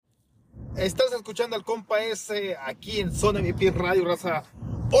Estás escuchando al compa ese aquí en Zona VIP Radio, raza.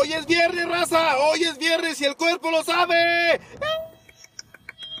 Hoy es viernes, raza. Hoy es viernes y el cuerpo lo sabe.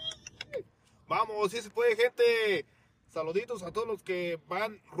 Vamos, si se puede, gente. Saluditos a todos los que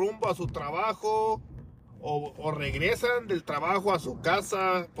van rumbo a su trabajo o regresan del trabajo a su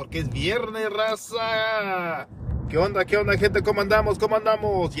casa porque es viernes, raza. ¿Qué onda, gente? ¿Cómo andamos?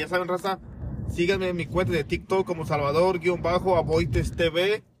 Ya saben, raza. Síganme en mi cuenta de TikTok como Salvador-Aboites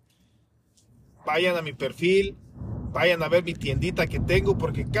TV. Vayan a mi perfil, vayan a ver mi tiendita que tengo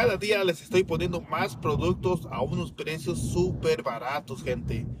porque cada día les estoy poniendo más productos a unos precios súper baratos,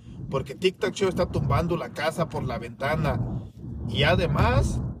 gente. Porque TikTok Show está tumbando la casa por la ventana. Y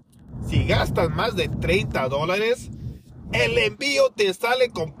además, si gastas más de $30, el envío te sale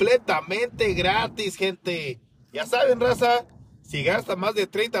completamente gratis, gente. Ya saben, raza, si gastas más de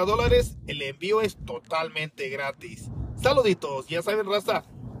 $30, el envío es totalmente gratis. Saluditos, ya saben, raza.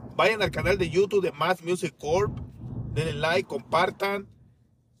 Vayan al canal de YouTube de Más Music Corp. Denle like, compartan.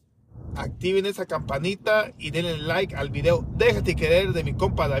 Activen esa campanita y denle like al video Déjate Querer de mi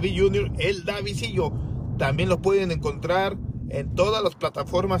compa David Jr., el Davidcillo. También lo pueden encontrar en todas las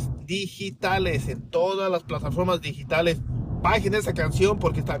plataformas digitales. Bajen esa canción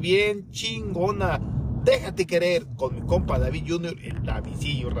porque está bien chingona. Déjate Querer con mi compa David Jr., el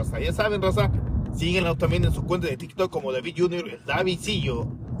Davidcillo, raza. Ya saben, raza. Síguenlo también en su cuenta de TikTok como David Jr., el Davidcillo.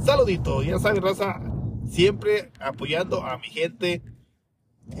 Saludito, ya saben, raza. Siempre apoyando a mi gente,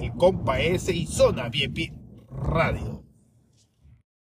 el compa ese y Zona VIP Radio.